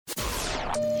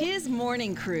His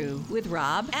Morning Crew with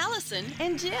Rob, Allison,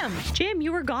 and Jim. Jim,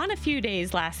 you were gone a few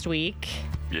days last week.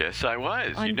 Yes, I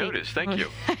was. You noticed. Thank you.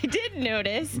 I did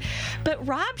notice. But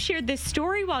Rob shared this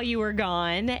story while you were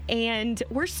gone, and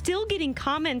we're still getting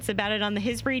comments about it on the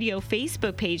His Radio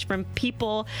Facebook page from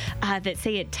people that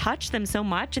say it touched them so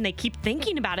much, and they keep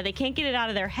thinking about it. They can't get it out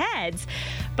of their heads.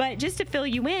 But just to fill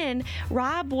you in,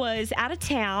 Rob was out of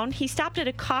town. He stopped at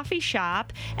a coffee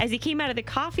shop. As he came out of the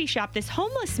coffee shop, this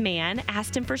homeless man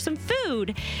asked him for some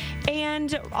food.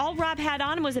 And all Rob had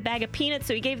on him was a bag of peanuts,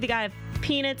 so he gave the guy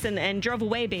peanuts and drove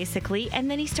away, basically. And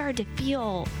then he started to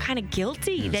feel kind of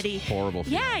guilty that he horrible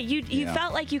feeling. Yeah, you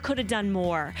felt like you could have done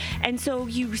more. And so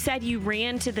you said you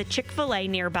ran to the Chick-fil-A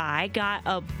nearby, got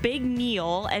a big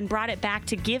meal, and brought it back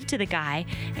to give to the guy,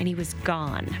 and he was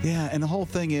gone. Yeah, and the whole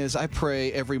thing is, I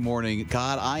pray every morning,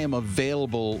 God, I am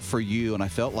available for you, and I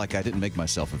felt like I didn't make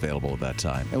myself available at that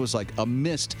time. It was like a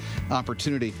missed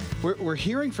opportunity. We're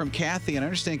hearing from Kathy, and I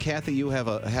understand, Kathy, you have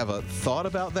a thought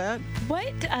about that?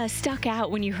 What stuck out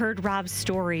when you heard Rob's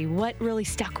story? What really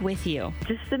stuck with you?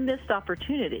 Just the missed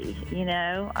opportunity. You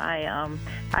know, I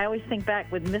always think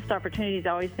back with missed opportunities.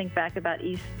 I always think back about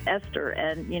Esther,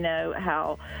 and you know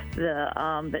how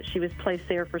that she was placed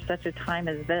there for such a time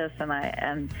as this,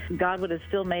 and God would have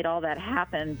still made all that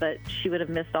happen, but she would have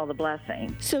missed all the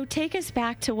blessing. So take us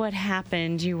back to what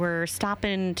happened. You were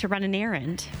stopping to run an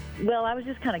errand. Well, I was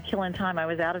just kind of killing time. I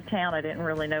was out of town. I didn't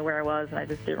really know where I was, and I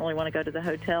just didn't really want to go to the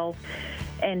hotel.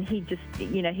 And he just,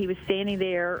 you know, he was standing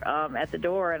there at the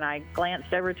door, and I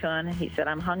glanced over to him, and he said,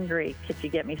 "I'm hungry. Could you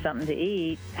get me something to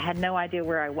eat?" I had no idea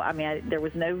where I was. There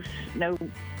was no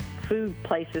food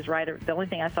places, right? The only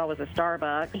thing I saw was a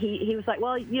Starbucks. He was like,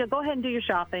 "Well, you know, go ahead and do your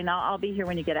shopping. I'll be here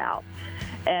when you get out."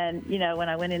 And you know, when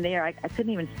I went in there, I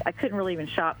couldn't really even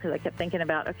shop because I kept thinking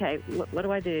about, okay, what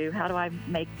do I do? How do I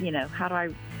make, you know, how do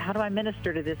I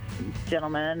minister to this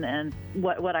gentleman? And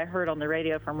what I heard on the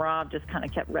radio from Rob just kind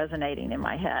of kept resonating in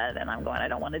my head, and I'm going, I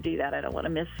don't want to do that. I don't want to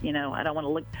miss, you know, I don't want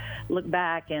to look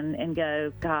back and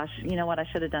go, gosh, you know what, I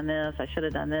should have done this,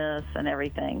 and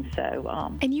everything. So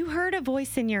and you heard a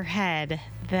voice in your head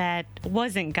that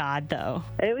wasn't God, though.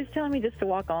 It was telling me just to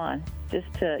walk on,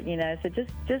 just to, you know, so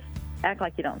just act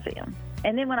like you don't see him.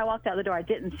 And then when I walked out the door, I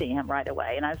didn't see him right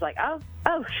away. And I was like, oh,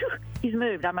 phew, he's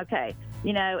moved. I'm okay.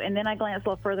 You know, and then I glanced a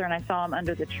little further, and I saw him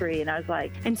under the tree, and I was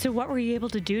like... And so what were you able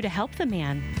to do to help the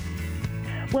man?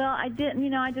 Well, I didn't, you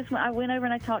know, I went over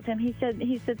and I talked to him. He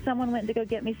said someone went to go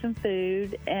get me some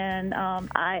food, and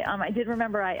I did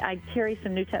remember I carry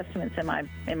some New Testaments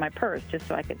in my purse just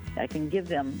so I can give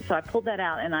them. So I pulled that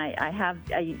out, and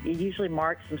I usually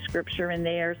mark some scripture in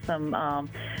there, some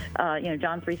you know,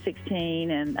 John 3:16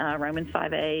 and Romans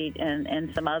 5:8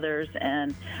 and some others.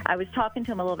 And I was talking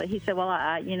to him a little bit. He said, well,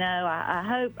 I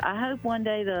hope one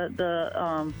day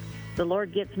the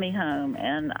Lord gets me home.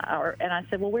 And I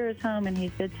said, well, where is home? And he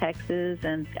said, Texas.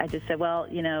 And I just said, well,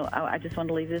 you know, I just want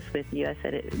to leave this with you. I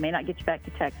said, it may not get you back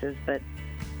to Texas, but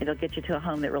it'll get you to a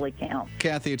home that really counts.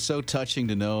 Kathy, it's so touching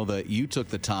to know that you took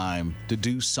the time to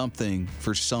do something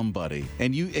for somebody,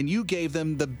 and you gave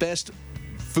them the best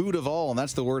food of all, and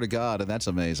that's the Word of God, and that's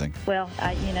amazing. Well,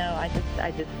 I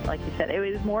just like you said, it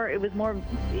was more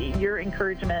your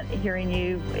encouragement, hearing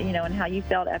you, you know, and how you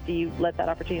felt after you let that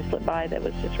opportunity slip by. That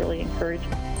was just really encouraging.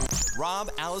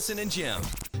 Rob, Allison, and Jim.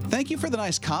 Thank you for the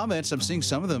nice comments. I'm seeing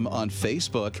some of them on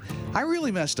Facebook. I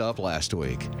really messed up last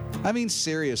week. I mean,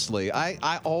 seriously,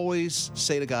 I always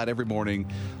say to God every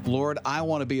morning, Lord, I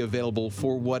want to be available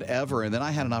for whatever. And then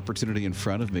I had an opportunity in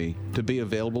front of me to be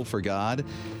available for God,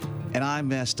 and I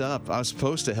messed up. I was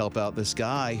supposed to help out this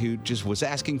guy who just was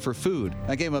asking for food.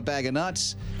 I gave him a bag of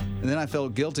nuts, and then I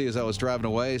felt guilty as I was driving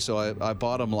away, so I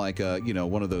bought him like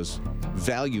one of those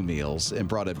value meals and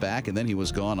brought it back, and then he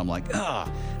was gone. I'm like, I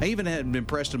even had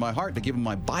impressed in my heart to give him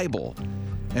my Bible,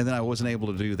 and then I wasn't able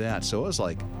to do that. So it was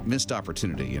like missed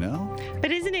opportunity, you know?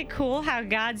 But isn't it cool how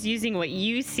God's using what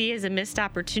you see as a missed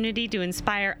opportunity to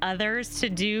inspire others to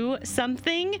do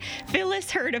something?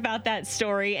 Phyllis heard about that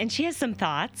story, and she has some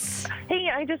thoughts. Hey,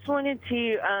 I just wanted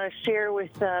to share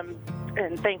with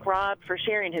and thank Rob for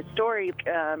sharing his story.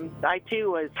 I,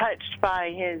 too, was touched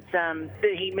by his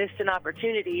that he missed an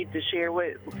opportunity to share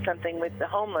something with the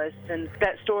homeless, and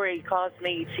that story caused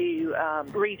me to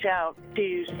reach out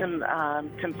to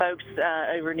some folks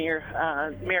over near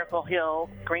Miracle Hill,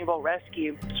 Greenville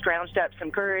Rescue, scrounged up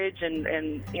some courage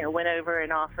and you know, went over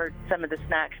and offered some of the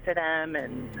snacks to them,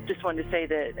 and just wanted to say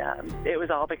that it was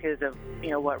all because of, you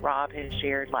know, what Rob had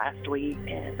shared last week,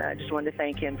 and I just wanted to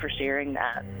thank him for sharing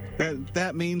that.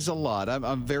 That means a lot.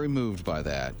 I'm very moved by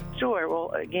that. Sure.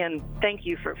 Well, again, thank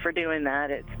you for doing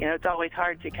that. It's, you know, it's always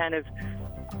hard to kind of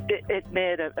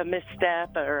admit a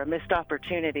misstep or a missed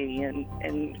opportunity,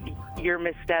 and your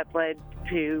misstep led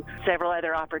to several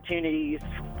other opportunities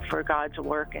for God to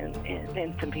work in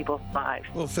some people's lives.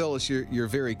 Well, Phyllis, you're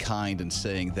very kind in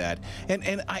saying that.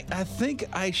 And I think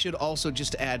I should also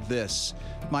just add this.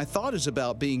 My thought is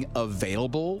about being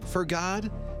available for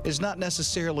God is not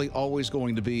necessarily always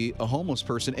going to be a homeless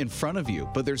person in front of you,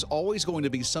 but there's always going to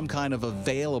be some kind of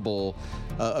available,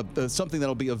 something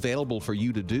that'll be available for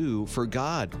you to do for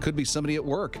God. Could be somebody at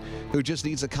work who just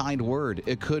needs a kind word.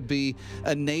 It could be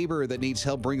a neighbor that needs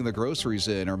help bringing the groceries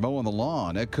in or mowing the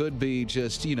lawn. It could be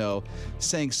just,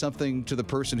 saying something to the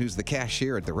person who's the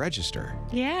cashier at the register.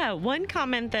 Yeah, one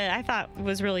comment that I thought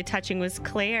was really touching was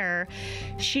Claire.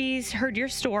 She's heard your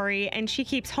story, and she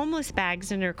keeps homeless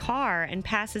bags in her car and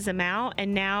passes them out,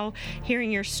 and now hearing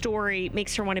your story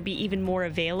makes her want to be even more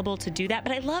available to do that.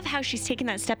 But I love how she's taken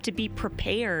that step to be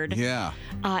prepared and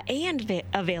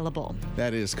available.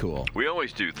 That is cool. We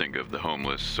always do think of the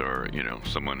homeless or,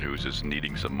 someone who's just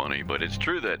needing some money, but it's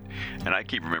true that, and I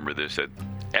keep remember this, that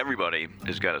everybody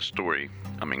has got a story.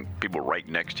 I mean, people right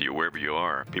next to you, wherever you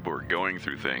are, people are going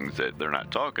through things that they're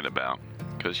not talking about.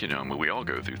 Because, we all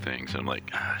go through things. I'm like,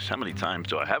 how many times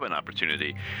do I have an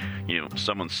opportunity?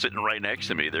 Someone's sitting right next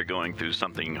to me. They're going through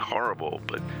something horrible,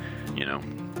 but,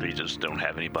 they just don't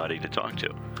have anybody to talk to.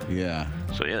 Yeah.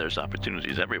 So, there's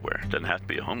opportunities everywhere. It doesn't have to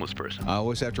be a homeless person. I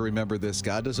always have to remember this.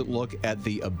 God doesn't look at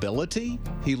the ability.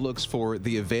 He looks for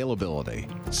the availability.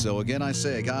 So, again, I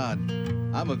say, God,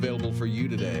 I'm available for you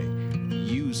today.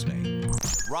 Use me.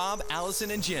 Rob,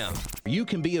 Allison, and Jim. You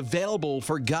can be available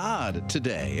for God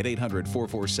today at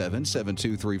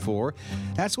 800-447-7234.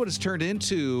 That's what it's turned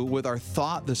into with our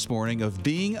thought this morning of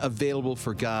being available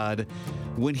for God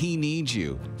when He needs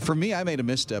you. For me, I made a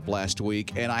misstep last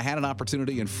week, and I had an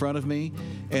opportunity in front of me,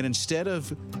 and instead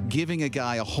of giving a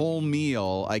guy a whole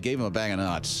meal, I gave him a bag of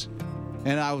nuts.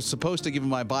 And I was supposed to give him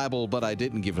my Bible, but I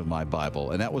didn't give him my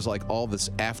Bible. And that was like all this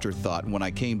afterthought. And when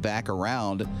I came back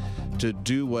around to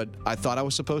do what I thought I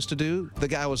was supposed to do, the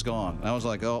guy was gone. And I was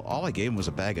like, oh, all I gave him was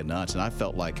a bag of nuts. And I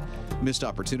felt like missed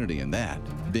opportunity in that,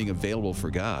 being available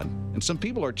for God. And some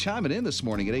people are chiming in this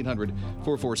morning at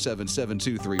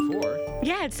 800-447-7234.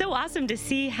 Yeah, it's so awesome to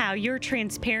see how your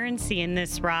transparency in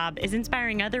this, Rob, is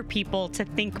inspiring other people to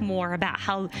think more about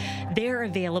how they're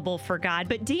available for God.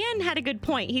 But Dan had a good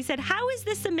point. He said, how is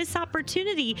this a missed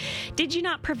opportunity? Did you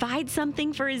not provide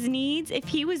something for his needs? If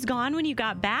he was gone when you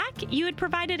got back, you had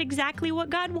provided exactly what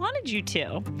God wanted you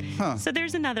to. So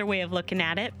there's another way of looking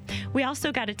at it. We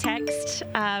also got a text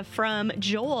from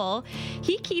Joel.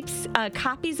 He keeps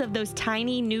copies of those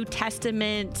tiny New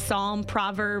Testament, Psalm,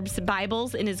 Proverbs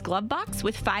Bibles in his glove box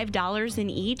with $5 in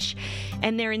each.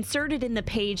 And they're inserted in the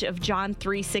page of John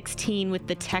 3:16 with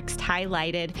the text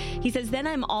highlighted. He says, then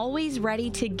I'm always ready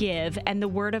to give, and the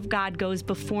word of God goes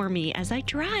before me as I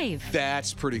drive.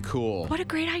 That's pretty cool. What a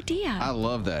great idea. I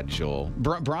love that, Joel.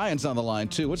 Brian's on the line,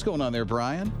 too. What's going on there,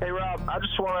 Brian? Hey, Rob, I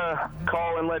just want to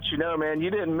call and let you know, man, you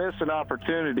didn't miss an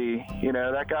opportunity.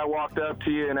 That guy walked up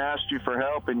to you and asked you for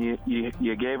help, and you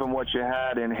gave him what you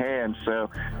had in hand. So,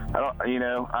 I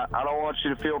don't want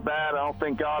you to feel bad. I don't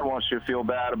think God wants you to feel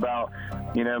bad about,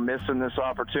 missing this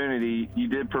opportunity. You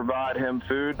did provide him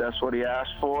food. That's what he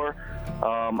asked for.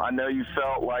 I know you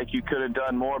felt like you could have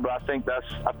done more, but I think that's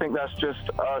just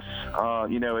us,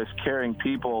 as caring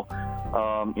people.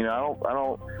 I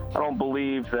don't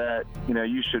believe that,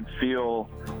 you should feel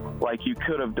like you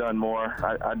could have done more.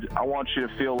 I want you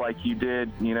to feel like you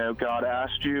did. God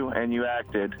asked you and you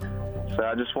acted. So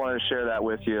I just wanted to share that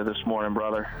with you this morning,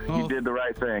 brother. You did the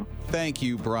right thing. Thank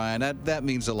you, Brian. That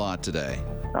means a lot today.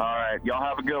 All right. Y'all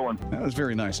have a good one. That was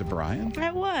very nice of Brian.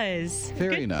 That was.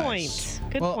 Very good nice.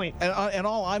 Point. Good point. And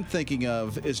all I'm thinking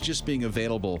of is just being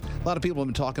available. A lot of people have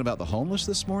been talking about the homeless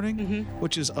this morning,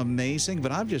 which is amazing.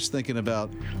 But I'm just thinking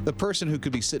about the person who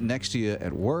could be sitting next to you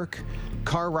at work,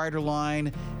 car rider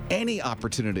line, any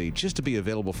opportunity just to be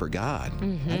available for God.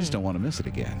 I just don't want to miss it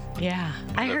again. Yeah.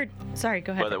 I heard. Sorry,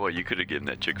 go ahead. By the way, you could have given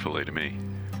that Chick-fil-A to me.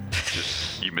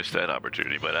 You missed that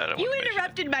opportunity, but I don't You want to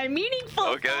interrupted my meaningful.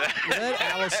 Okay. Let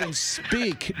Allison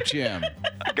speak, Jim.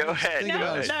 Go ahead. Think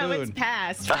about his No, food. it's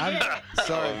past. I'm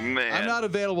sorry. Oh, man. I'm not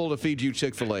available to feed you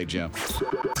Chick-fil-A, Jim.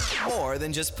 More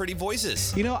than just pretty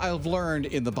voices. I've learned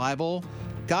in the Bible,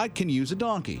 God can use a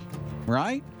donkey,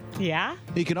 right? Yeah.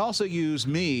 He can also use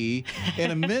me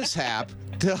in a mishap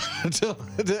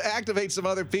to activate some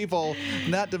other people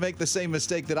not to make the same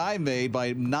mistake that I made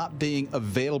by not being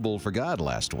available for God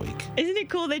last week. Isn't it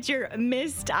cool that your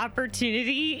missed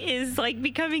opportunity is like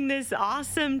becoming this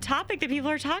awesome topic that people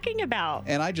are talking about?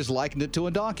 And I just likened it to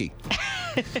a donkey.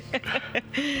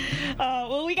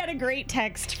 Well, we got a great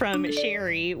text from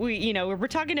Sherry. We're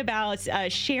talking about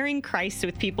sharing Christ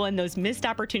with people and those missed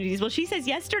opportunities. Well, she says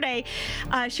yesterday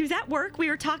she was at work. We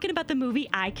were talking about the movie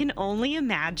I Can Only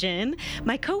Imagine.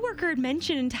 My coworker had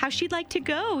mentioned how she'd like to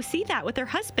go see that with her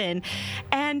husband.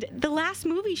 And the last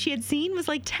movie she had seen was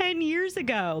like 10 years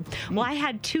ago. Well, I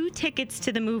had 2 tickets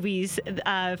to the movies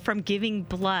from Giving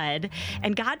Blood,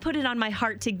 and God put it on my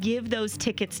heart to give those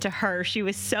tickets to her. She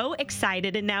was so excited.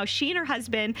 And now she and her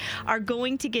husband are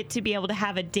going to get to be able to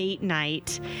have a date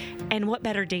night. And what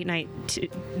better date night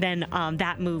than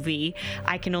that movie,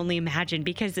 I Can Only Imagine,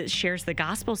 because it shares the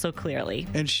gospel so clearly.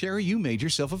 And Sherry, you made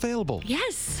yourself available.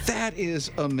 Yes. That is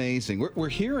amazing. We're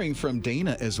hearing from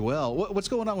Dana as well. What's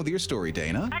going on with your story,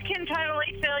 Dana? I can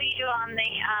totally feel you on the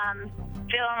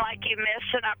feeling like you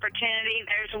missed an opportunity.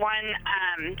 There's one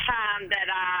time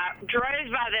that I drove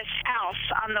by this house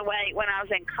on the way when I was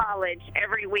in college.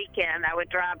 Every weekend I would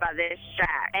drive by this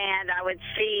shack, and I would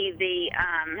see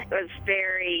it was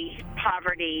very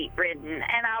poverty-ridden,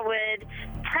 and I would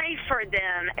pray for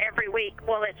them every week.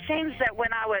 Well, it seems that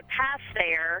when I would pass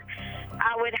there,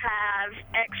 I would have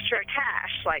extra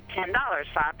cash, like $10,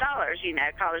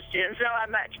 $5. College students know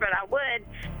how much, but I would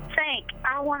think,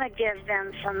 I want to give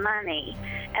them some money.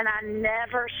 And I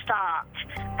never stopped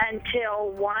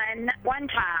until one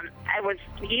time, it was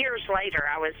years later,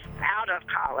 I was out of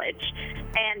college,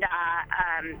 and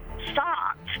I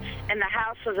stopped, and the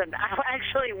house was, I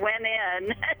actually went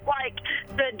in, like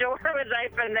the door was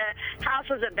open, the house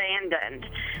was abandoned.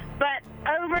 But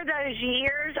over those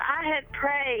years, I had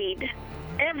prayed.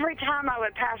 Every time I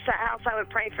would pass that house, I would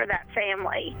pray for that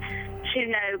family to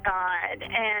know God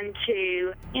and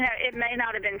to, it may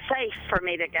not have been safe for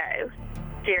me to go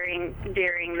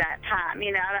during that time.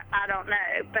 I don't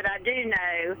know, but I do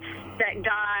know that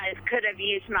God could have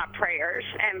used my prayers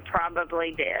and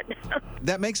probably did.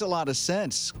 That makes a lot of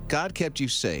sense. God kept you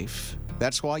safe.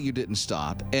 That's why you didn't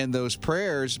stop. And those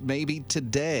prayers, maybe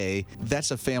today, that's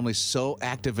a family so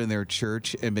active in their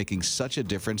church and making such a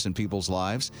difference in people's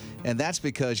lives. And that's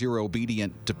because you were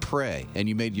obedient to pray, and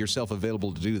you made yourself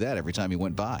available to do that every time you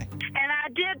went by. And I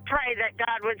did pray that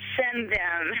God would send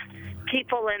them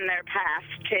people in their path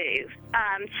too.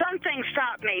 Something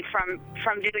stopped me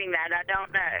from doing that. I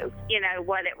don't know,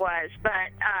 what it was, but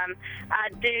I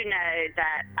do know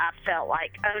that I felt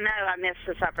like, oh no, I missed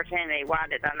this opportunity. Why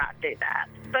did I not do that?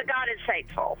 But God is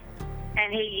faithful,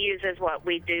 and He uses what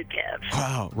we do give.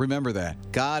 Wow, remember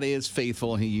that. God is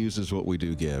faithful, and He uses what we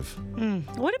do give.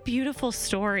 What a beautiful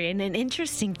story, and an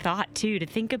interesting thought, too, to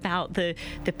think about the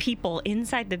people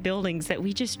inside the buildings that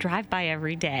we just drive by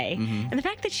every day. And the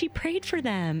fact that she prayed for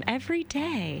them every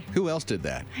day. Who else did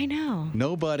that? I know.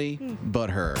 Nobody but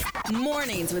her.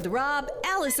 Mornings with Rob,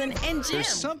 Allison, and Jim. There's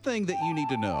something that you need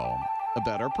to know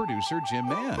about our producer, Jim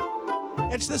Mann.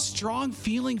 It's the strong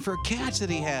feeling for cats that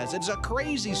he has. It's a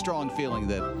crazy strong feeling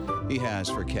that he has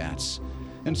for cats.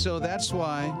 And so that's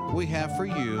why we have for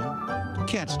you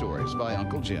Cat Stories by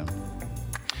Uncle Jim.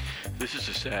 This is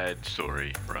a sad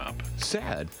story, Rob.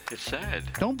 Sad? It's sad.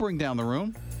 Don't bring down the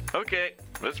room. Okay,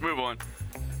 let's move on.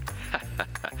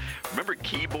 Remember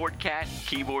Keyboard Cat?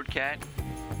 Keyboard Cat?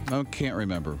 Oh, can't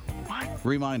remember. What?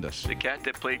 Remind us. The cat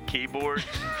that played keyboard?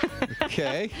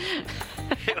 Okay.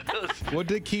 What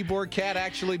did Keyboard Cat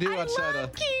actually do outside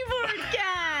of Keyboard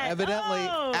Cat? Evidently,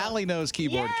 Allie knows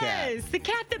Keyboard Cat. Yes, the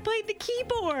cat that played the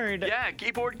keyboard. Yeah,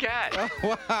 Keyboard Cat.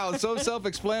 Oh, wow, so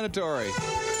self-explanatory.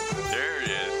 There it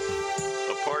is.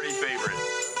 A party favorite.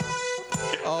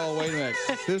 Oh, wait a minute.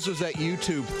 This was that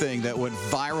YouTube thing that went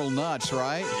viral nuts,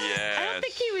 right? Yes. I don't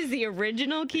think he was the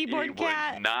original Keyboard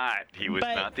Cat. He was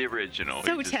not the original.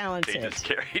 So talented. He just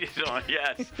carried it on,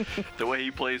 yes. The way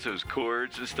he plays those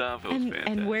chords and stuff, it was fantastic.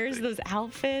 And wears those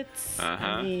outfits.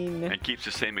 I mean, and keeps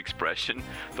the same expression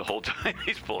the whole time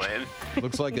he's playing.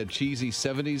 Looks like a cheesy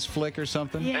 70s flick or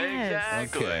something. yes.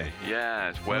 Exactly. Okay.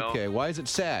 Yes. Well, Okay, why is it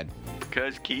sad?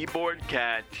 because Keyboard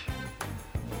Cat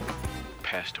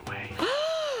passed away.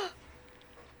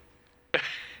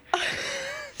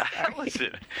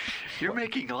 Allison, you're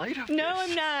making light of this. No,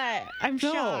 I'm not. I'm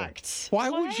shocked. Why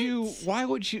would you?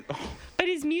 But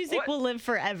his music What? will live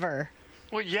forever.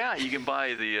 Well, yeah, you can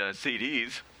buy the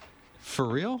CDs. For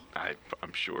real?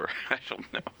 I'm sure. I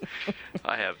don't know.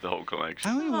 I have the whole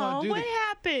collection. I don't even want to do what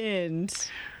happened?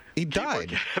 He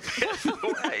died. Passed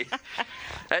away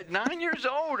at 9 years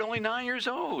old. Only 9 years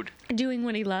old. Doing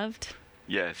what he loved.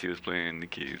 Yes, he was playing the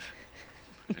keys.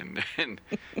 And then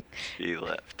he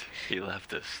left. He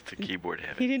left us to keyboard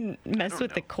heaven. He didn't mess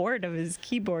with know. the cord of his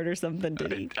keyboard or something,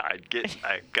 did he?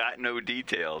 I got no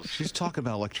details. She's talking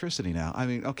about electricity now. I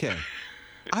mean, okay.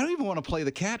 I don't even want to play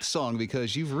the cat song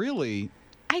because you've really...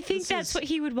 I think that's what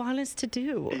he would want us to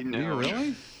do. No,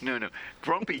 really? No.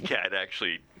 Grumpy Cat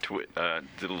actually did a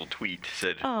little tweet,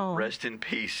 said, "Rest in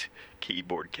peace,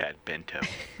 keyboard cat Bento."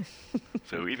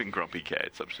 So even Grumpy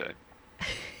Cat's upset.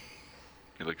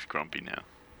 He looks grumpy now.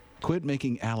 Quit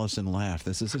making Allison laugh.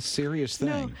 This is a serious thing.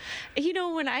 No. You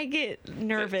know, when I get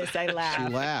nervous, I laugh. She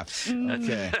laughs. Mm.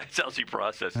 Okay. That's how she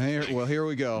processes. Here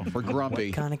we go. For Grumpy.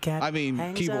 What kind of cat? I mean,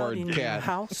 hangs keyboard out in cat. Your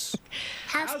house.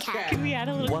 House cat. Can we add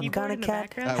a little What keyboard kind in of the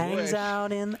cat background? hangs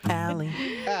out in the alley?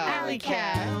 Alley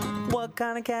cat. What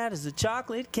kind of cat is a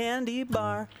chocolate candy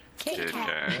bar? Kit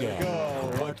Kat.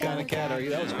 Yeah. What kind of cat are you?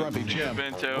 That was Grumpy Jim.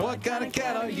 Bento. What kind of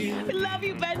cat are you? We love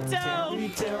you, Bento. Tell me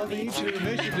to miss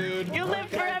you, dude. You'll live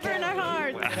forever in our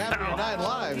hearts. Happy 9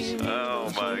 lives.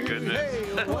 Oh my goodness.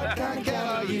 Hey, what kind of cat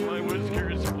are you? My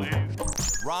whiskers,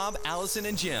 please. Rob, Allison,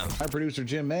 and Jim. My producer,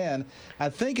 Jim Mann, I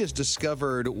think has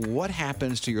discovered what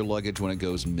happens to your luggage when it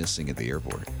goes missing at the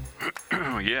airport.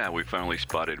 Yeah, we finally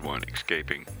spotted one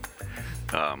escaping.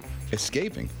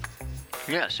 Escaping.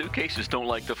 Yeah, suitcases don't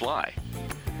like to fly.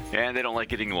 And they don't like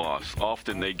getting lost.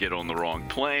 Often they get on the wrong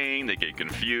plane, they get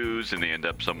confused, and they end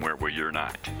up somewhere where you're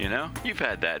not. You know? You've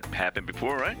had that happen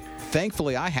before, right?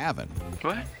 Thankfully, I haven't.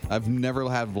 What? I've never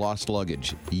had lost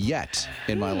luggage yet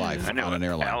in my life I know on an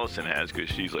airline. Allison has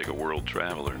because she's like a world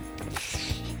traveler.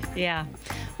 Yeah.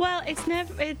 Well,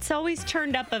 it's always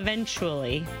turned up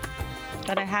eventually.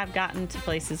 But I have gotten to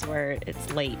places where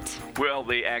it's late. Well,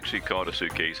 they actually caught a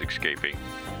suitcase escaping.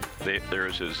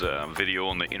 There's this video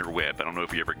on the interweb. I don't know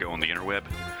if you ever go on the interweb.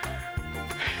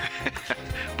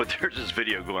 But there's this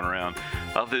video going around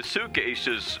of this suitcase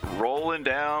just rolling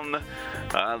down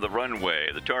the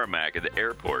runway, the tarmac at the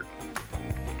airport.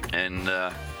 And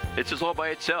it's just all by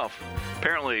itself.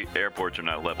 Apparently, airports are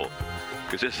not level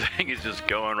because this thing is just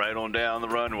going right on down the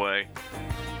runway.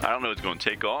 I don't know if it's going to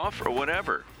take off or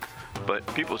whatever. But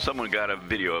someone got a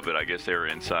video of it. I guess they were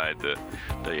inside the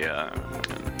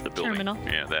building. Terminal.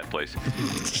 Yeah, that place.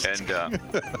 And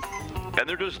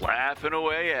they're just laughing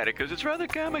away at it because it's rather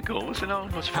comical. What's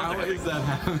How is that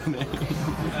happening?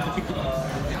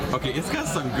 Okay, it's got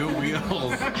some good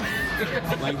wheels.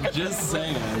 Like, just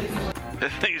saying. The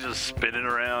thing's just spinning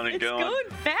around and It's going. going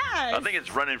fast. I think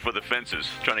it's running for the fences,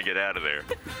 trying to get out of there.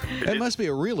 It must be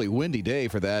a really windy day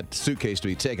for that suitcase to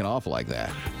be taken off like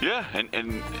that. Yeah, and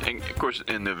of course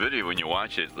in the video when you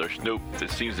watch it, there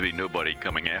seems to be nobody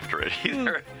coming after it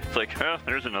either. It's like, oh,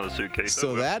 there's another suitcase.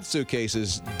 So that suitcase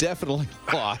is definitely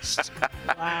lost.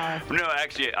 Wow. No,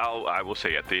 actually, I will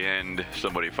say at the end,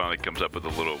 somebody finally comes up with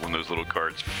one of those little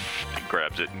carts and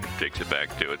grabs it and takes it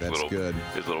back to its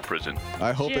his little prison.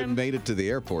 I hope it Jim. made it to the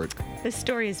airport. This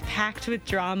story is packed with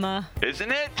drama.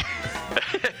 Isn't it?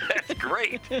 That's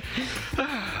great.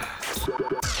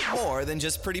 More than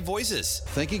just pretty voices.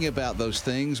 Thinking about those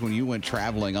things when you went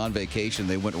traveling on vacation,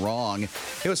 they went wrong.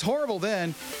 It was horrible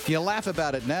then. You laugh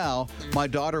about it now. My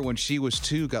daughter, when she was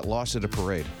 2, got lost at a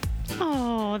parade.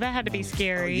 Oh, that had to be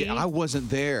scary. Yeah, I wasn't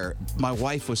there. My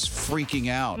wife was freaking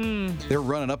out. They're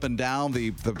running up and down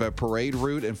the parade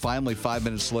route, and finally, 5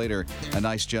 minutes later, a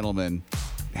nice gentleman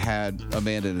had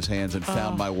Amanda in his hands and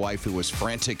found my wife, who was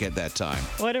frantic at that time.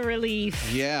 What a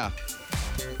relief. Yeah.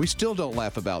 We still don't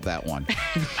laugh about that one.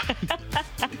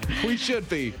 We should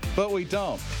be, but we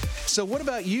don't. So what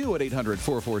about you at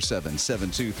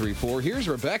 800-447-7234? Here's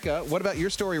Rebecca. What about your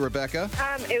story, Rebecca?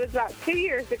 It was about 2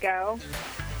 years ago,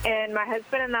 and my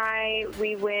husband and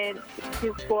we went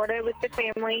to Florida with the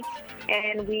family,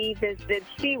 and we visited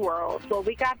SeaWorld. Well,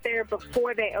 we got there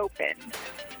before they opened.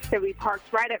 So we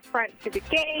parked right up front to the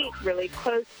gate, really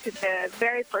close to the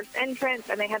very first entrance,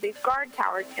 and they had these guard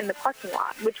towers in the parking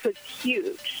lot, which was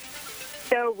huge.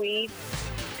 So we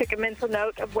took a mental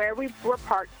note of where we were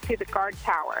parked to the guard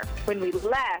tower. When we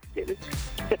left, the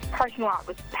parking lot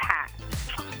was packed.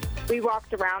 We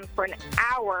walked around for an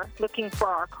hour looking for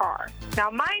our car. Now,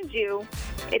 mind you,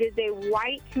 it is a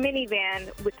white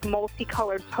minivan with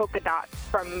multicolored polka dots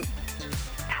from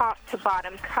top to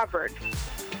bottom covered.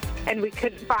 And we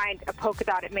couldn't find a polka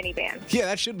dotted minivan. Yeah,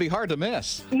 that shouldn't be hard to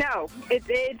miss. No,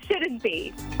 it shouldn't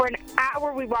be. For an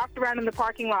hour, we walked around in the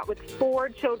parking lot with 4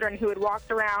 children who had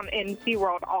walked around in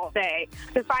SeaWorld all day.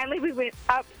 So finally, we went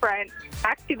up front,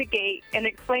 back to the gate, and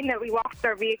explained that we lost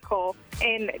our vehicle.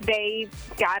 And they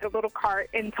got a little cart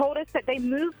and told us that they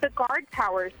moved the guard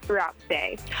towers throughout the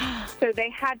day. So they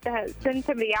had to send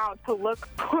somebody out to look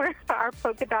for our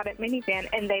polka dotted minivan,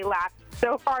 and they laughed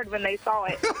so hard when they saw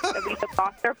it that we had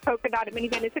lost our polka dotted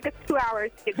minivan. It took us 2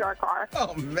 hours to get to our car.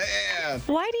 Oh, man.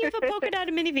 Why do you have a polka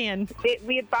dotted minivan?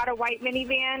 We had bought a white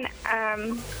minivan,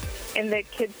 and the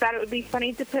kids thought it would be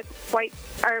funny to put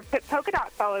polka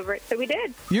dots all over it, so we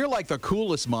did. You're like the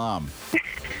coolest mom.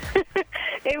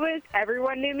 It was,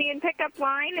 everyone knew me in pickup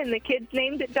line, and the kids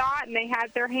named it Dot, and they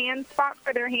had their hand spot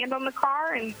for their hand on the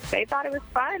car, and they thought it was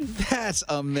fun. That's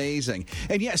amazing.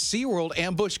 And yes, SeaWorld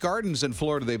and Busch Gardens in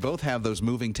Florida, they both have those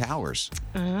moving towers.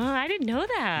 Oh, I didn't know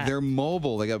that. They're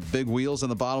mobile. They got big wheels on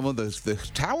the bottom of those. The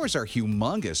towers are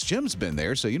humongous. Jim's been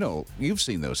there, so you've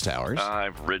seen those towers.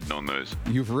 I've ridden on those.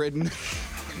 You've ridden?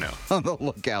 No. On the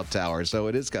Lookout Tower, so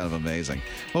it is kind of amazing.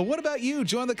 Well, what about you?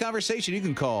 Join the conversation. You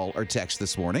can call or text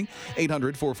this morning,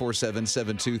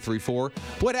 800-447-7234.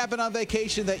 What happened on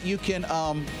vacation that you can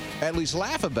at least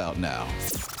laugh about now?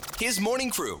 His morning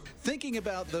crew. Thinking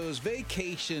about those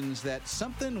vacations that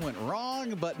something went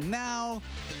wrong, but now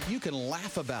you can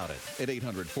laugh about it at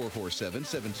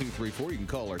 800-447-7234. You can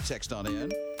call or text on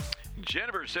in.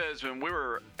 Jennifer says when we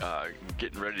were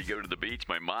getting ready to go to the beach,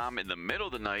 my mom in the middle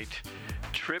of the night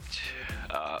tripped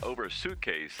over a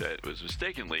suitcase that was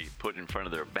mistakenly put in front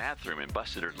of their bathroom and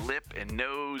busted her lip and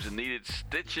nose and needed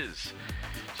stitches.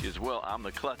 She says, well, I'm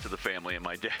the klutz of the family, and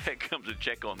my dad comes to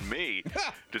check on me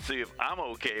to see if I'm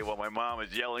okay while my mom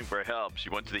is yelling for help. She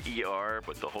went to the ER,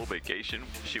 but the whole vacation,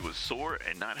 she was sore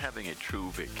and not having a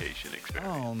true vacation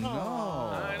experience. Oh, no.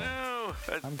 I know.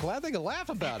 I'm glad they can laugh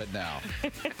about it now.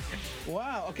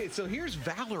 Wow. Okay, so here's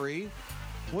Valerie.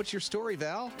 What's your story,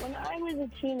 Val? When I was a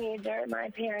teenager, my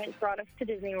parents brought us to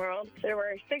Disney World. There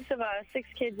were 6 of us, 6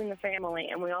 kids in the family,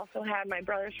 and we also had my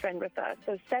brother's friend with us,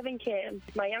 so 7 kids.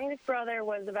 My youngest brother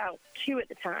was about 2 at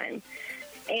the time.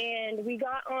 And we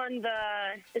got on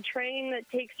the train that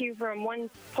takes you from one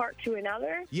park to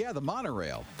another. Yeah, the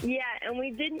monorail. Yeah, and we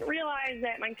didn't realize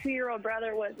that my 2-year-old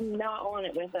brother was not on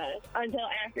it with us until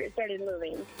after it started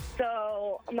moving.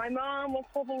 So my mom was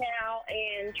flipping out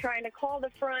and trying to call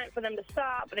the front for them to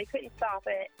stop, but they couldn't stop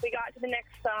it. We got to the next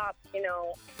stop,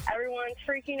 everyone's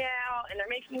freaking out, and they're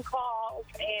making calls.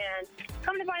 And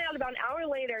come to find out, about an hour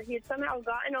later, he had somehow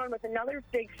gotten on with another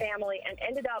big family and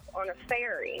ended up on a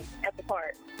ferry at the park.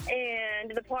 And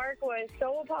the park was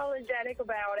so apologetic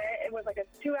about it. It was like a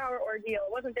 2-hour ordeal.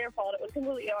 It wasn't their fault. It was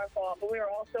completely our fault. But we were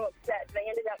all so upset. They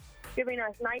ended up giving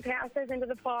us night passes into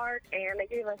the park, and they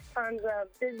gave us tons of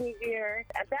Disney gear.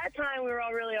 At that time, we were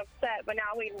all really upset, but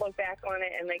now we look back on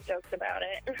it and make jokes about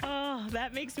it. Oh,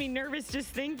 that makes me nervous just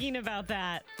thinking about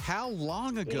that. How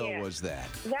long ago was that?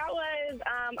 That was,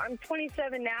 I'm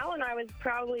 27 now, and I was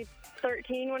probably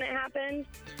 13 when it happened,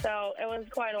 so it was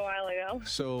quite a while ago.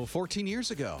 So 14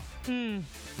 years ago.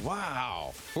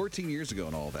 Wow. 14 years ago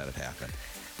and all that had happened.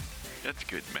 That's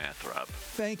good math, Rob.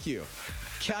 Thank you.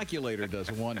 Calculator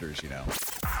does wonders,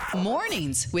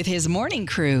 Mornings with his morning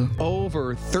crew.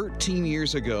 Over 13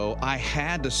 years ago, I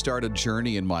had to start a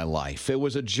journey in my life. It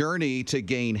was a journey to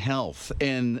gain health,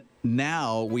 and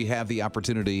now we have the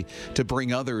opportunity to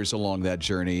bring others along that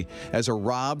journey as a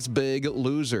Rob's Big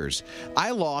Losers. I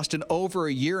lost in over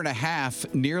a year and a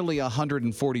half, nearly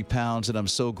 140 pounds, and I'm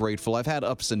so grateful. I've had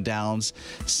ups and downs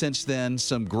since then,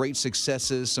 some great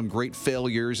successes, some great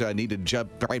failures. I need to jump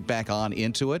right back on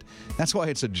into it. That's why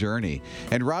it's a journey.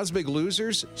 And Rob's Big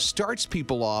Losers starts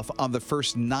people off on the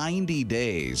first 90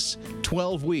 days,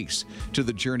 12 weeks to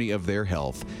the journey of their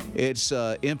health. It's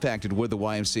impacted with the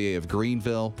YMCA of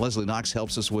Greenville. Leslie Knox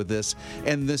helps us with this.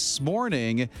 And this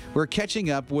morning, we're catching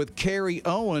up with Carrie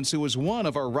Owens, who was one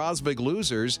of our Rob's Big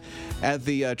Losers at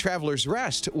the Travelers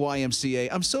Rest YMCA.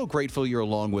 I'm so grateful you're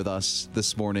along with us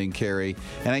this morning, Carrie.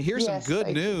 And I hear some good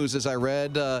news as I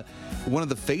read one of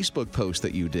the Facebook posts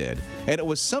that you did. And it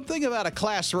was something about a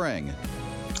class ring.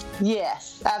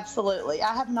 Yes, absolutely.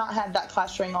 I have not had that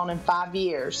class ring on in 5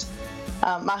 years.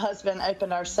 My husband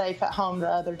opened our safe at home the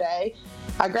other day.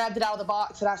 I grabbed it out of the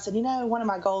box and I said, one of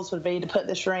my goals would be to put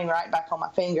this ring right back on my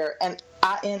finger. And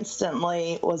I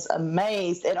instantly was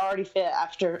amazed. It already fit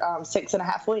after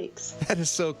 6.5 weeks. That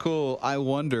is so cool. I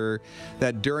wonder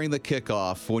that during the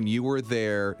kickoff, when you were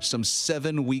there some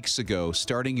 7 weeks ago,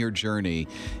 starting your journey,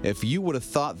 if you would have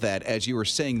thought that as you were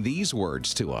saying these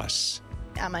words to us.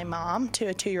 I'm a mom to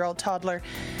a 2-year-old toddler,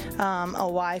 a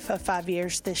wife of 5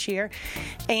 years this year,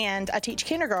 and I teach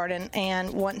kindergarten.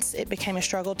 And once it became a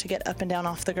struggle to get up and down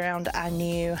off the ground, I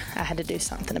knew I had to do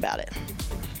something about it.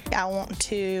 I want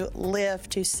to live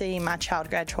to see my child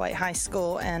graduate high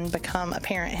school and become a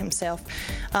parent himself,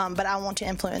 but I want to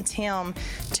influence him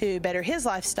to better his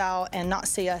lifestyle and not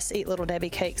see us eat Little Debbie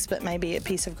cakes, but maybe a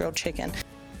piece of grilled chicken.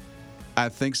 I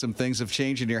think some things have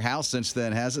changed in your house since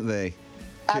then, hasn't they?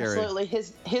 Carrie. Absolutely.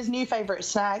 His new favorite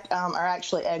snack are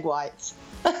actually egg whites.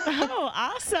 Oh,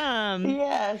 awesome.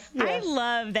 Yes. I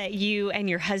love that you and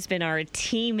your husband are a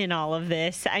team in all of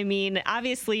this. I mean,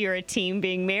 obviously you're a team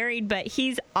being married, but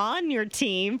he's on your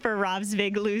team for Rob's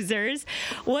Big Losers.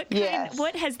 What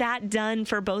has that done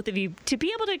for both of you to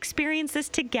be able to experience this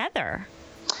together?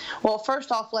 Well,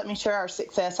 first off, let me share our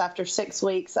success. After 6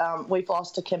 weeks, we've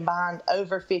lost a combined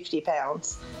over 50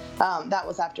 pounds. That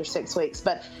was after 6 weeks.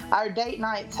 But our date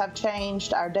nights have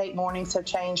changed. Our date mornings have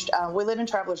changed. We live in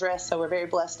Travelers Rest, so we're very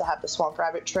blessed to have the Swamp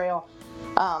Rabbit Trail.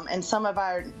 And some of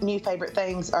our new favorite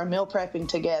things are meal prepping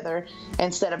together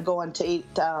instead of going to eat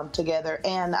together.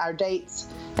 And our dates,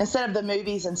 instead of the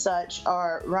movies and such,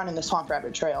 are running the Swamp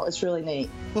Rabbit Trail. It's really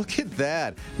neat. Look at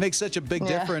that. Makes such a big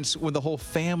difference when the whole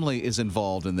family is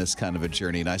involved in this kind of a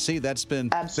journey. And I see that's been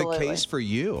the case for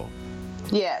you.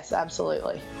 Yes,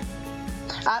 absolutely.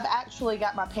 I've actually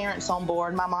got my parents on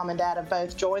board. My mom and dad have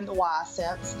both joined the Y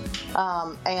since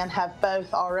and have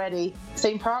both already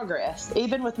seen progress,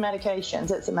 even with medications.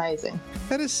 It's amazing.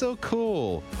 That is so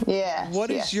cool. Yes.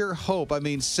 What is your hope? I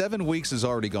mean, 7 weeks has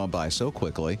already gone by so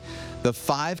quickly. The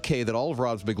 5K that all of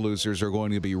Rob's Big Losers are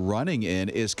going to be running in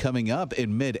is coming up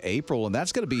in mid-April, and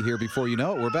that's going to be here before you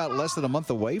know it. We're about less than a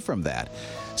month away from that.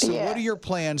 So what are your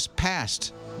plans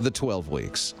past the 12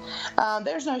 weeks?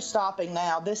 There's no stopping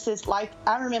now. This is like,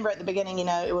 I remember at the beginning,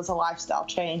 it was a lifestyle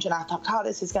change, and I thought, God,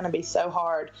 this is going to be so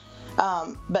hard.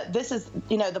 But this is,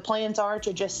 the plans are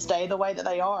to just stay the way that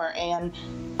they are. And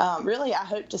really, I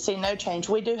hope to see no change.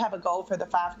 We do have a goal for the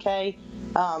 5K,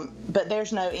 but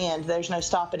there's no end. There's no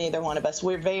stopping either one of us.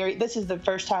 This is the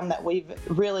first time that we've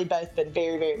really both been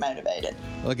very, very motivated.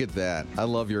 Look at that. I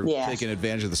love your taking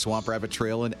advantage of the Swamp Rabbit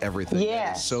Trail and everything.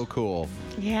 That is so cool.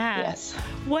 Yeah. Yes.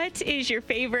 What is your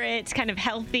favorite kind of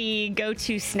healthy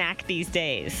go-to snack these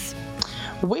days?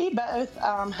 We both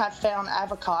have found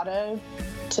avocado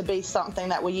to be something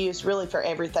that we use really for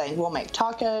everything. We'll make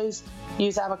tacos,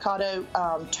 use avocado,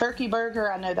 turkey burger.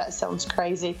 I know that sounds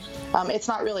crazy. It's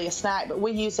not really a snack, but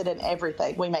we use it in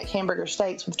everything. We make hamburger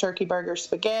steaks with turkey burger,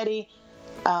 spaghetti,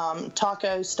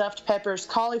 tacos, stuffed peppers,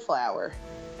 cauliflower.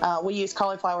 We use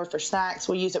cauliflower for snacks.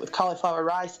 We use it with cauliflower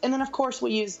rice. And then, of course,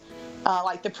 we use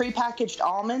like the prepackaged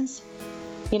almonds.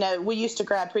 We used to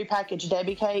grab prepackaged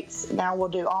Debbie cakes. Now we'll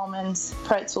do almonds,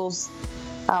 pretzels,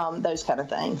 those kind of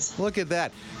things. Look at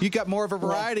that. You got more of a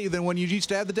variety than when you used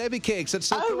to have the Debbie cakes. That's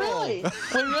so cool. Oh, really?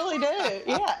 We really do,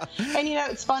 yeah. And,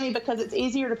 it's funny because it's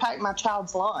easier to pack my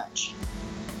child's lunch.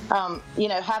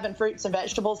 Having fruits and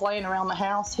vegetables laying around the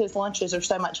house, his lunches are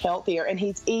so much healthier, and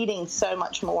he's eating so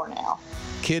much more now.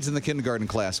 Kids in the kindergarten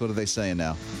class, what are they saying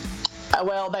now?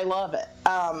 Well, they love it.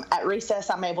 At recess,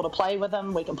 I'm able to play with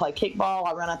them. We can play kickball.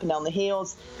 I run up and down the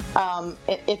hills.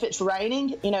 If it's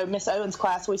raining, Miss Owen's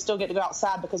class, we still get to go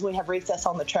outside because we have recess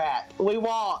on the track. We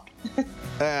walk.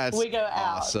 That's we go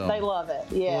out. Awesome. They love it.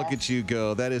 Yeah. Look at you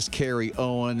go. That is Carrie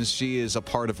Owens. She is a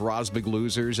part of Rob's Big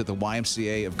Losers at the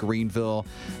YMCA of Greenville.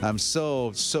 I'm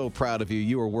so, so proud of you.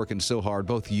 You are working so hard,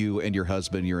 both you and your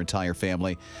husband, your entire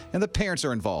family, and the parents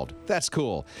are involved. That's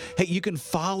cool. Hey, you can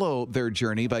follow their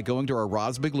journey by going to our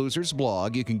Rob's Big Losers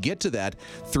blog. You can get to that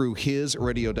through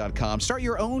hisradio.com. Start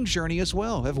your own journey as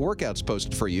well. Have workouts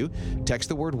posted for you. Text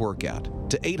the word workout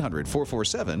to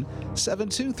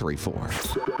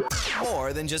 800-447-7234.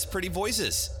 More than just pretty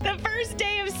voices. The first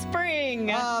day of spring.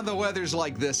 The weather's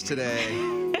like this today.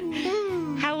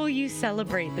 How will you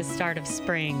celebrate the start of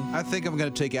spring? I think I'm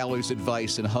going to take Allie's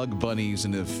advice and hug bunnies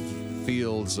in the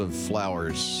fields of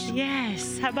flowers.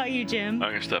 Yes. How about you, Jim? I'm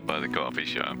going to stop by the coffee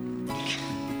shop.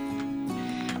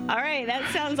 All right, that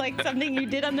sounds like something you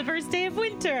did on the first day of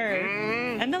winter,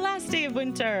 and the last day of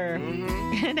winter,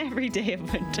 and every day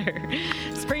of winter.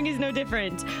 Spring is no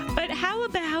different. But how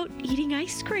about eating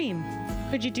ice cream?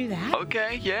 Could you do that?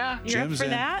 Okay, yeah. You're up for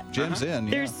that? Jim's in,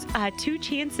 yeah. There's 2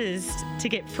 chances to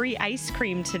get free ice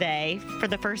cream today for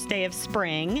the first day of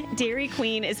spring. Dairy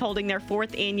Queen is holding their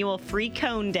 4th annual Free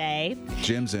Cone Day.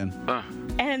 Jim's in.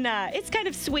 And it's kind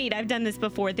of sweet. I've done this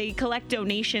before. They collect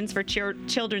donations for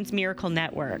Children's Miracle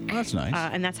Network. Oh, that's nice.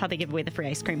 And that's how they give away the free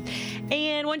ice cream.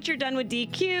 And once you're done with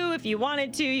DQ, if you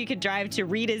wanted to, you could drive to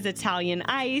Rita's Italian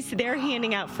Ice. They're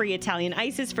handing out free Italian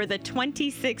ices for the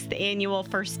 26th annual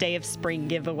First Day of Spring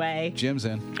giveaway. Jim's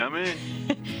in. I'm in.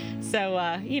 So,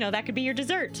 that could be your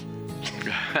dessert.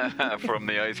 From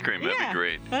the ice cream. That'd be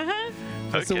great.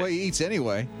 That's the way he eats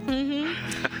anyway.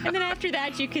 And then after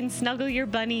that, you can snuggle your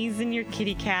bunnies and your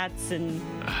kitty cats and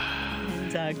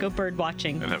go bird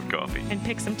watching. And have coffee. And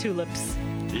pick some tulips.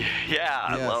 Yeah,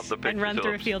 I love the pictures. And run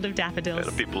through a field of daffodils. Out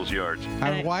of people's yards.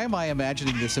 Why am I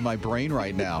imagining this in my brain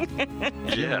right now?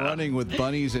 Jim running with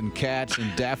bunnies and cats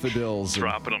and daffodils.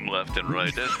 Dropping them left and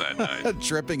right. That's not nice.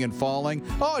 Tripping and falling.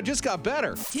 Oh, it just got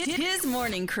better. His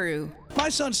morning crew. My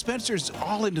son Spencer's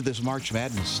all into this March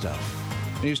Madness stuff.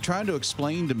 And he was trying to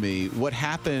explain to me what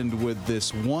happened with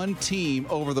this one team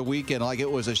over the weekend, like it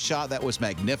was a shot that was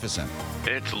magnificent.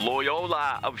 It's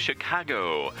Loyola of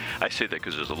Chicago. I say that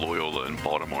because there's a Loyola in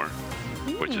Baltimore,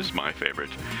 which is my favorite.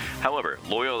 However,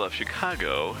 Loyola of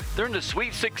Chicago, they're in the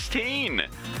Sweet 16.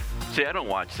 See, I don't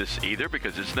watch this either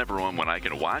because it's never on when I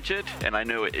can watch it. And I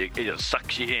know it just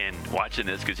sucks you in watching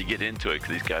this because you get into it because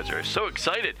these guys are so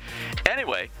excited.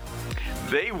 Anyway,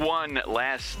 they won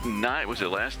last night. Was it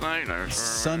last night? Or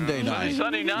Sunday night.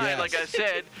 Sunday night, yes. Like I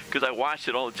said, because I watched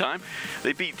it all the time.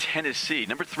 They beat Tennessee.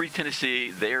 Number 3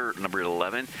 Tennessee, they're number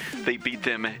 11. They beat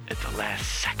them at the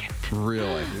last second.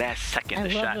 Really? Last second. I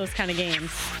the love shot. those kind of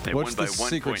games. They What's won the by 1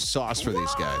 secret point. sauce for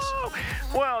these guys?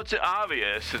 Well, it's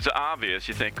obvious. It's obvious.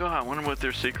 You think, oh, I wonder what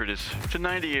their secret is. It's a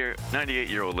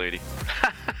 98-year-old lady.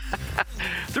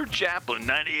 Their chaplain,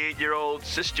 98-year-old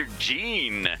Sister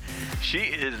Jean. She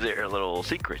is their little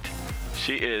secret.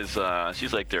 She is,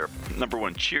 she's like their number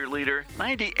one cheerleader.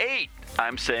 98,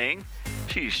 I'm saying.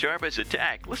 She's sharp as a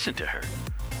tack. Listen to her.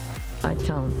 I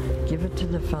tell him, give it to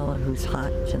the fella who's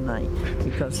hot tonight,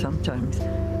 because sometimes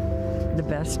the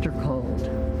best are cold,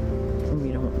 and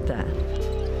we don't want that.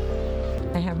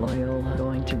 I have Loyola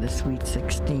going to the Sweet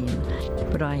 16,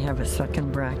 but I have a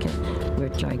second bracket,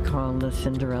 which I call the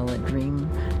Cinderella Dream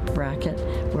bracket,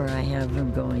 where I have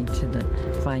them going to the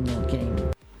final game.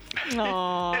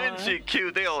 Aww. Isn't she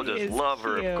cute? They all just love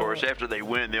her, of course. After they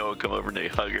win, they all come over and they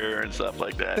hug her and stuff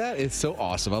like that. That is so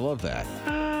awesome. I love that.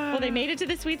 Well, they made it to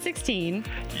the Sweet 16.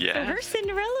 Yeah. So her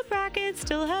Cinderella bracket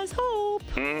still has hope.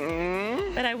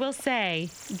 Mm-hmm. But I will say,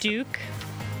 Duke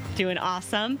doing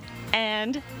awesome.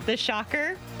 And the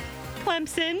shocker,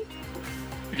 Clemson.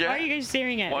 Yeah. Why are you guys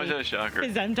staring at me? Why is that a shocker?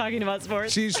 Because I'm talking about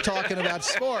sports. She's talking about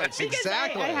sports.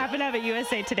 Exactly. I happen to have a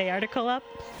USA Today article up.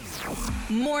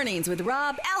 Mornings with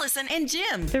Rob, Allison, and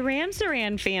Jim. The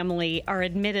Ramsaran family are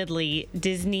admittedly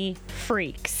Disney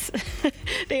freaks.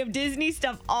 They have Disney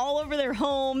stuff all over their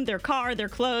home, their car, their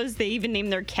clothes. They even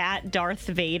named their cat Darth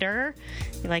Vader.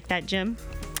 You like that, Jim?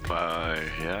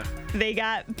 Yeah.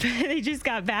 They just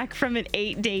got back from an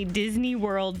 8-day Disney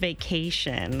World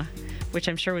vacation, which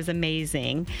I'm sure was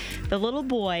amazing. The little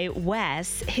boy,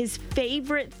 Wes, his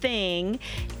favorite thing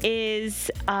is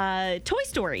Toy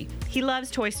Story. He loves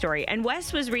Toy Story. And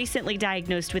Wes was recently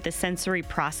diagnosed with a sensory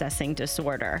processing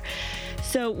disorder.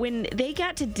 So when they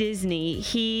got to Disney,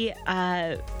 he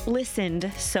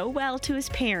listened so well to his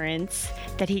parents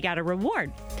that he got a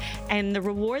reward. And the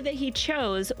reward that he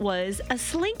chose was a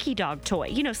Slinky Dog toy.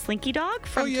 You know Slinky Dog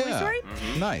from Toy Story?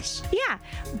 Mm-hmm. Nice. Yeah,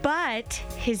 but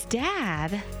his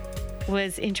dad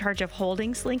was in charge of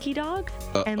holding Slinky Dog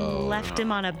and left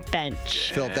him on a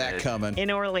bench. Felt that coming. In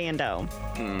Orlando.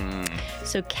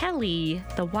 So Kelly,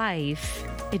 the wife,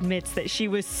 admits that she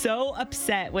was so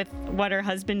upset with what her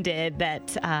husband did that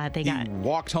He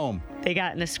walked home. They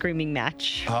got in a screaming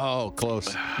match. Oh,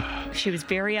 close. She was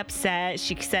very upset.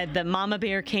 She said that Mama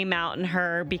Bear came out in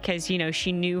her because, you know,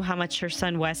 she knew how much her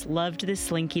son Wes loved the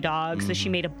Slinky Dog. So she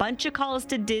made a bunch of calls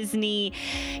to Disney.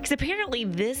 Because apparently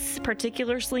this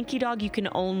particular Slinky Dog you can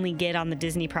only get on the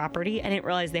Disney property. I didn't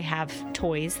realize they have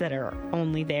toys that are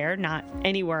only there, not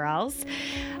anywhere else.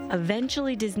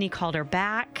 Eventually, Disney called her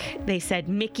back. They said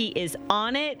Mickey is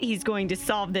on it. He's going to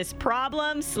solve this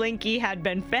problem. Slinky had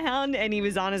been found, and he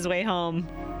was on his way home.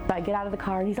 I get out of the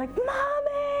car, and he's like,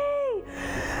 Mommy,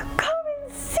 come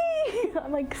and see.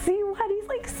 I'm like, see what? He's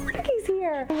like, Slinky's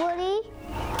here. Woody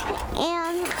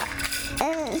and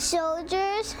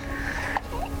soldiers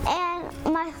and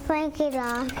my Slinky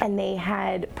Dog. And they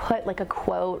had put like a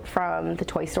quote from the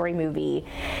Toy Story movie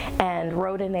and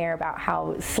wrote in there about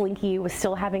how Slinky was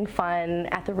still having fun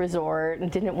at the resort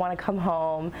and didn't want to come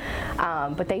home.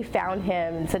 But they found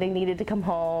him and said he needed to come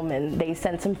home, and they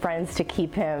sent some friends to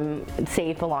keep him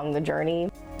safe along the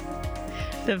journey.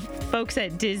 The folks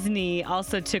at Disney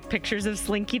also took pictures of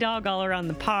Slinky Dog all around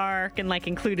the park and like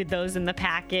included those in the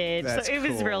package. That's so it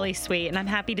was cool. really sweet. And I'm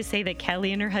happy to say that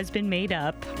Kelly and her husband made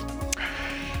up.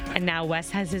 And now Wes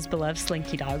has his beloved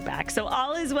Slinky Dog back. So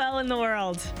all is well in the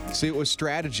world. See, it was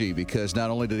strategy because not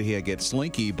only did he get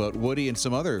Slinky, but Woody and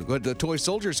some other, the toy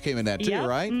soldiers came in that too, Yep.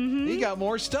 right? Mm-hmm. He got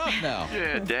more stuff now.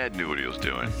 Yeah, Dad knew what he was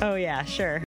doing. Oh, yeah, sure.